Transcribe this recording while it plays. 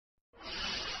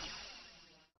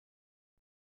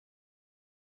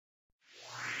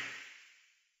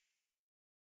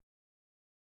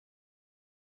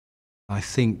I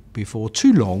think before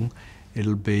too long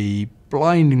it'll be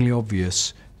blindingly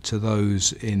obvious to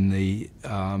those in the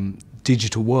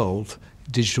digital world,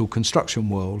 digital construction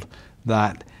world,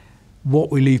 that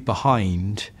what we leave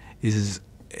behind is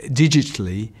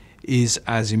digitally is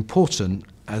as important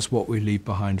as what we leave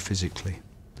behind physically.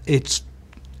 It's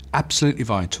absolutely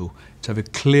vital to have a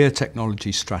clear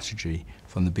technology strategy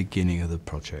from the beginning of the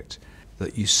project,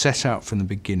 that you set out from the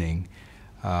beginning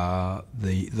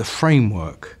the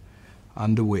framework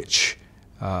under which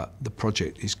the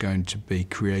project is going to be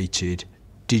created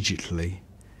digitally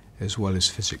as well as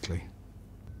physically.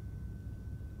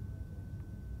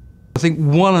 I think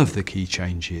one of the key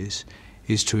changes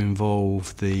is to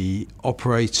involve the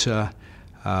operator,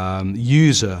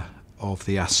 user of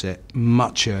the asset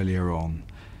much earlier on.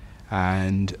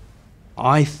 And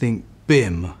I think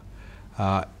BIM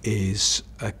is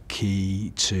a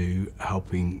key to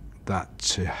helping that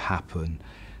to happen.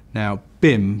 Now,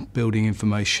 BIM, Building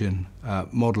Information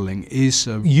Modelling, is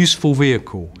a useful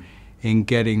vehicle in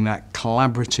getting that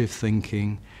collaborative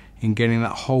thinking, in getting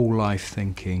that whole life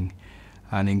thinking,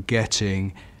 and in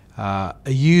getting a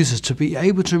user to be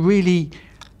able to really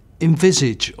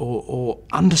envisage or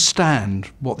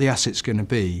understand what the asset's going to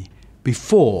be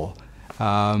before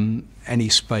any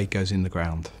spade goes in the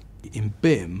ground. In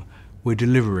BIM, we're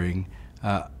delivering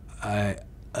a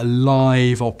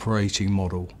live operating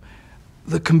model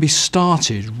that can be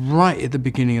started right at the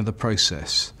beginning of the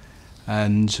process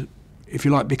and, if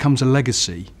you like, becomes a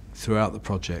legacy throughout the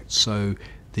project. So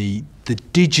the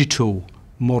digital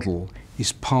model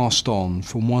is passed on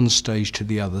from one stage to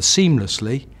the other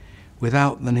seamlessly,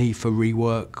 without the need for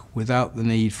rework, without the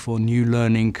need for new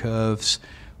learning curves,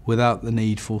 without the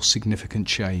need for significant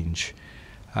change.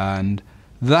 And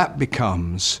that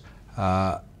becomes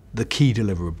the key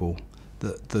deliverable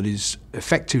that is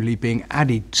effectively being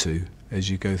added to as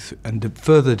you go through, and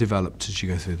further developed as you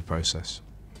go through the process.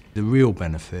 The real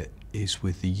benefit is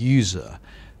with the user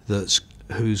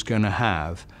who's going to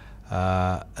have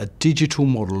a digital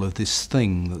model of this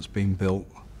thing that's been built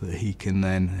that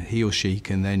he or she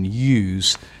can then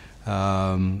use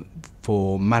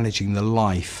for managing the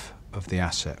life of the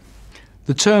asset.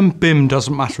 The term BIM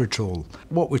doesn't matter at all.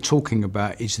 What we're talking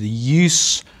about is the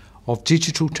use of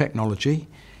digital technology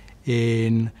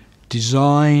in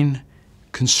design,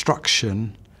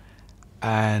 construction,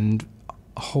 and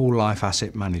whole life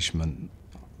asset management.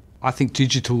 I think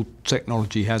digital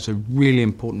technology has a really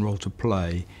important role to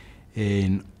play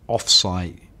in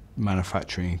off-site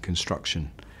manufacturing and construction.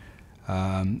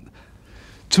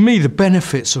 To me, the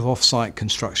benefits of off-site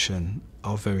construction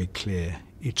are very clear.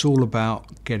 It's all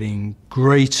about getting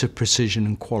greater precision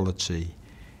and quality.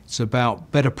 It's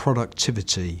about better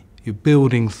productivity. You're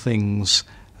building things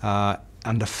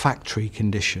under factory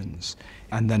conditions.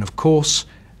 And then, of course,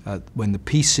 when the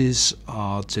pieces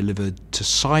are delivered to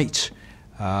site,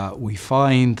 we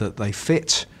find that they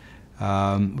fit.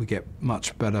 We get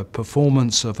much better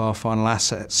performance of our final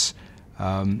assets,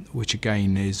 which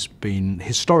again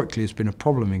historically has been a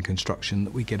problem in construction,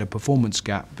 that we get a performance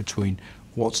gap between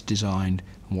what's designed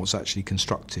and what's actually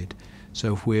constructed.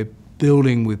 So if we're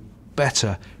building with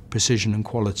better precision and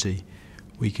quality,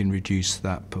 we can reduce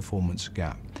that performance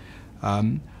gap.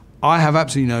 I have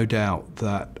absolutely no doubt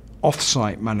that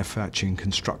off-site manufacturing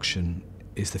construction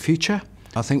is the future.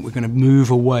 I think we're going to move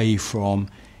away from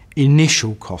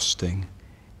initial costing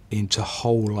into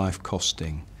whole life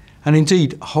costing, and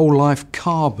indeed whole life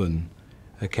carbon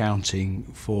accounting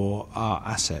for our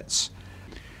assets.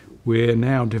 We're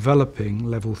now developing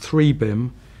level 3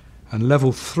 BIM, and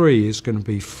level 3 is going to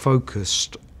be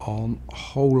focused on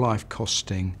whole life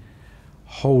costing,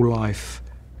 whole life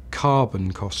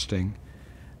carbon costing,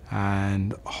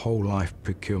 and whole life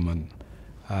procurement.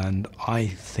 And I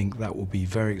think that will be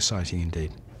very exciting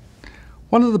indeed.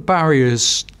 One of the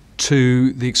barriers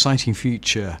to the exciting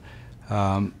future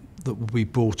that will be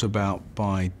brought about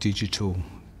by digital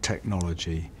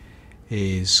technology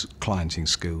is clienting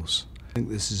skills. I think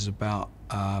this is about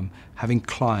having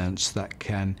clients that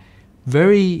can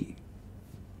very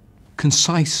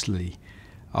concisely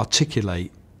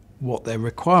articulate what their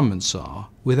requirements are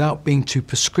without being too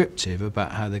prescriptive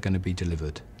about how they're going to be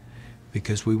delivered,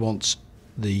 because we want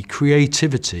the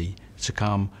creativity to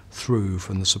come through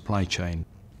from the supply chain.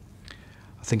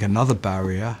 I think another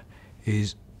barrier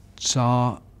is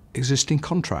our existing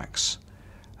contracts.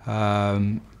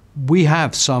 We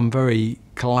have some very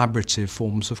collaborative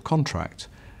forms of contract,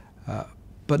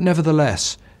 but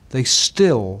nevertheless they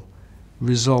still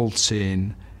result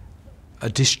in a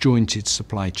disjointed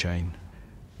supply chain.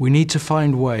 We need to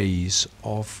find ways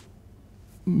of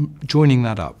joining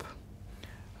that up.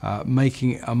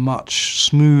 making a much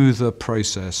smoother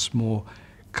process, more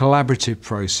collaborative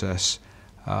process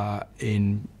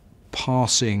in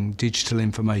passing digital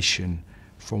information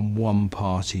from one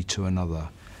party to another.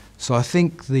 So I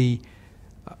think the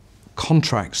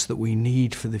contracts that we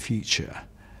need for the future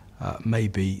may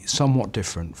be somewhat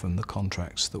different from the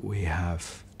contracts that we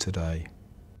have today.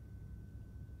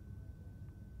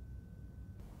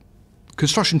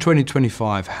 Construction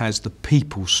 2025 has the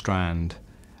people strand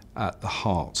at the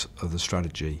heart of the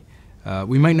strategy.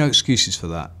 We make no excuses for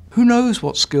that. Who knows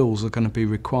what skills are going to be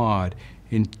required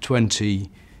in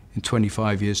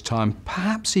 25 years' time,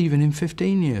 perhaps even in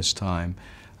 15 years' time.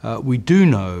 We do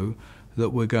know that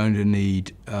we're going to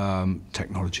need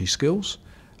technology skills.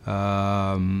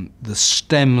 The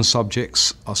STEM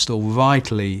subjects are still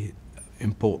vitally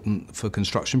important for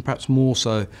construction, perhaps more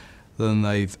so than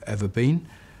they've ever been.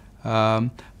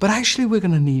 But actually we're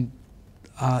going to need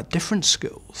different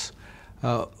skills.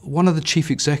 One of the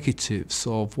chief executives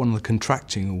of one of the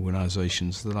contracting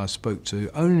organisations that I spoke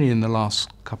to only in the last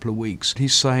couple of weeks,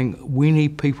 he's saying we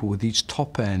need people with these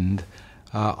top-end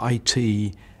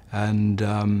IT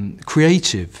and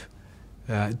creative,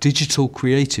 digital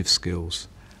creative skills.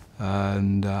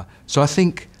 And so I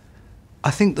think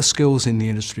the skills in the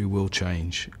industry will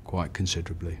change quite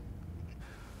considerably.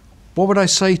 What would I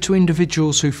say to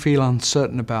individuals who feel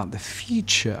uncertain about the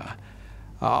future?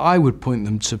 I would point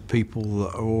them to people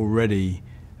that are already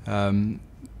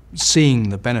seeing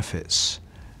the benefits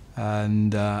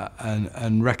and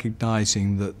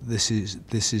recognising that this is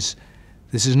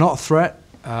not a threat.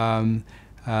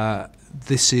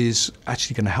 This is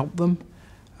actually going to help them,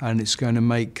 and it's going to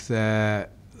make their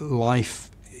life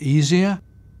easier.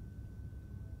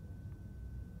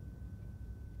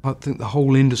 I think the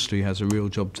whole industry has a real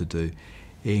job to do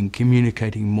in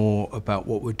communicating more about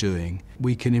what we're doing.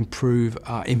 We can improve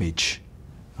our image.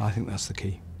 I think that's the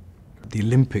key. The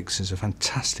Olympics is a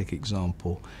fantastic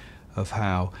example of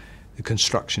how the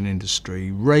construction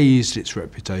industry raised its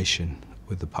reputation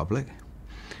with the public.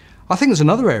 I think there's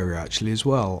another area actually as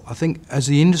well. I think as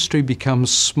the industry becomes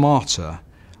smarter,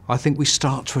 I think we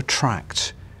start to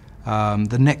attract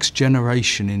the next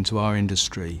generation into our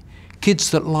industry.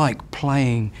 Kids that like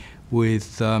playing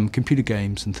with computer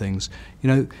games and things. You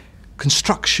know,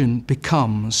 construction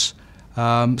becomes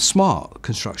smart.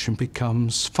 Construction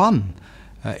becomes fun,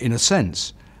 in a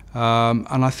sense.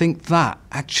 And I think that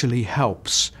actually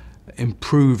helps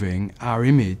improving our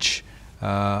image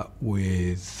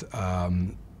with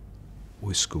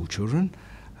school children,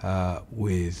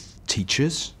 with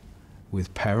teachers,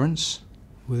 with parents,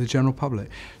 with the general public.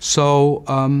 So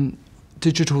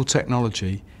digital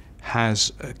technology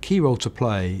has a key role to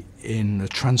play in the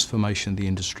transformation of the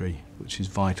industry, which is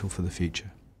vital for the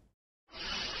future.